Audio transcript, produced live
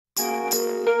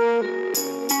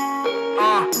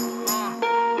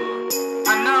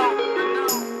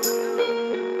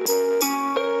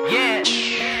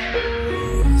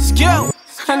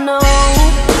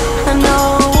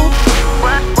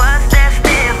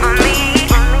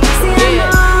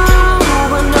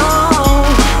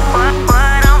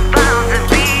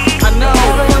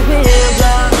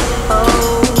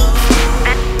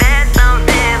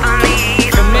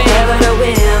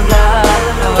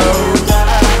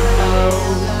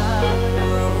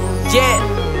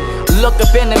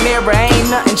up in the mirror, ain't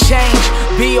nothing changed.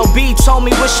 B.O.B. told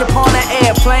me wish upon an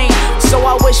airplane, so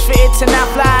I wish for it to not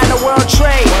fly in the world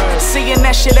trade. Seeing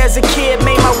that shit as a kid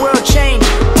made my world change.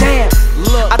 Damn,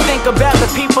 I think about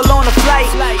the people on the flight.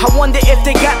 I wonder if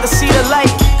they got to see the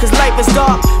light, cause life is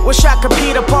dark. Wish I could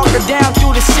Peter Parker down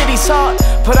through the city's heart,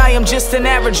 but I am just an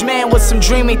average man with some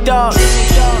dreamy thoughts.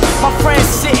 My friends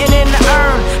sitting in the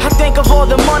urn, I think of all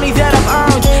the money that I've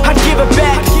earned. I give it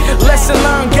back, lesson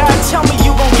learned. God tell me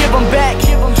you gon' give them back,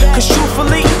 cause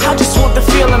truthfully I just want the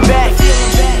feeling back.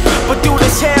 But through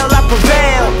this hell I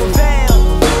prevailed.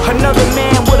 Another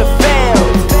man would've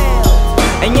failed,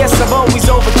 and yes, I've always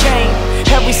overcame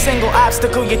every single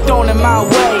obstacle you're throwing in my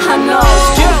way. I know,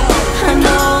 I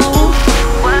know.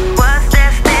 What's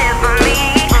that stand for me?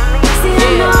 See,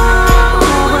 I know.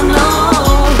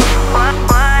 What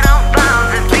I'm bound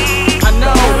to be. I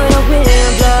know. Wherever the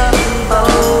wind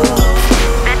blows,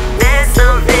 there's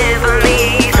something for me.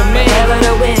 Wherever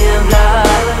the wind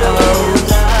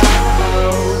blows.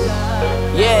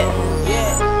 Yeah,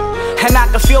 and I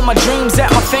can feel my dreams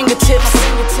at my fingertips.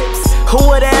 Who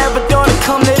would've ever thought it'd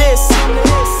come to this?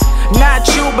 Not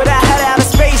you, but I had outer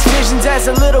space visions as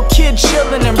a little kid,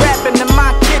 chilling and rapping in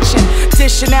my kitchen,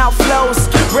 dishing out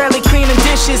flows, rarely cleaning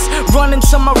dishes, running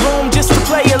to my room just to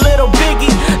play a little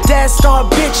Biggie. Dad started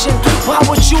bitching, why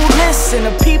would you listen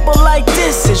to people like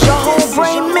this? Is your whole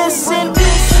brain missing?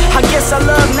 I guess I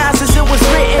love J-Niice as it was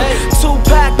written.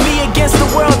 Tupac, me against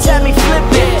the world, had me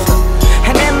flipping.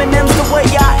 And Eminem's the way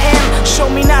I am, show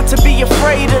me not to be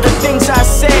afraid of the things I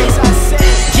say.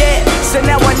 Yeah, so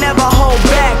now I never hold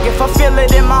back. If I feel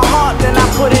it in my heart, then I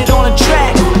put it on a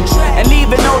track. And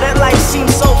even though that life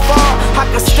seems so far, I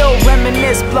can still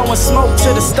reminisce, blowing smoke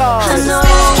to the stars. I know,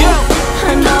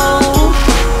 I know.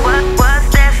 What's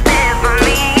that stand for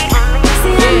me?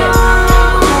 See, I know,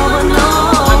 I know.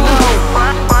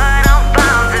 What I'm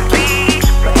bound to be.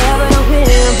 Wherever the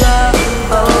wind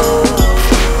blows,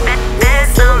 there's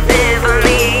something for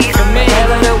me.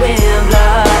 Wherever the wind blows.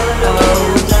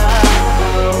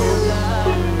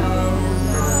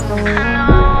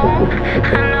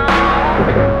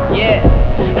 Yeah,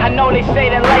 I know they say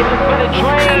that life is for the dream.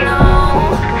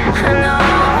 I know.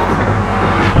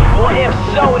 Well, if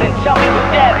so, then tell me what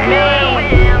that means.